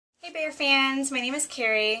Bear fans, my name is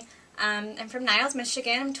Carrie. I'm from Niles,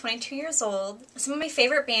 Michigan. I'm 22 years old. Some of my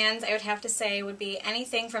favorite bands I would have to say would be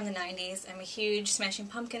anything from the 90s. I'm a huge Smashing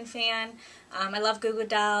Pumpkin fan. I love Goo Goo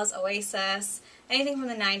Dolls, Oasis, anything from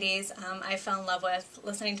the 90s I fell in love with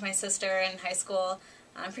listening to my sister in high school.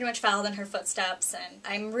 I pretty much followed in her footsteps, and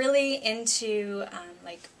I'm really into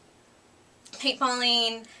like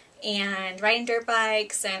paintballing and riding dirt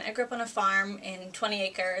bikes, and I grew up on a farm in 20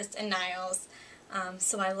 acres in Niles.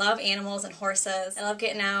 So I love animals and horses. I love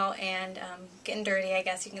getting out and getting dirty, I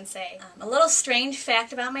guess you can say. A little strange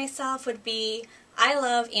fact about myself would be I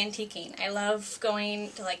love antiquing. I love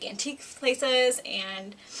going to like antique places,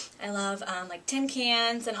 and I love like tin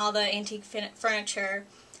cans and all the antique furniture.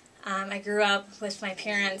 I grew up with my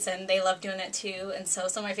parents and they love doing it too, and so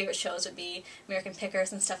some of my favorite shows would be American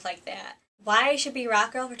Pickers and stuff like that. Why I should be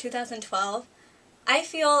Rock Girl for 2012? I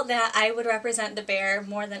feel that I would represent the bear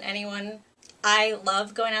more than anyone. I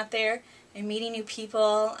love going out there and meeting new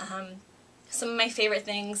people. Some of my favorite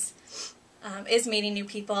things is meeting new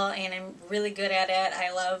people, and I'm really good at it.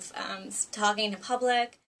 I love talking to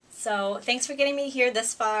public. So thanks for getting me here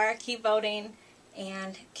this far. Keep voting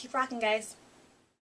and keep rocking, guys.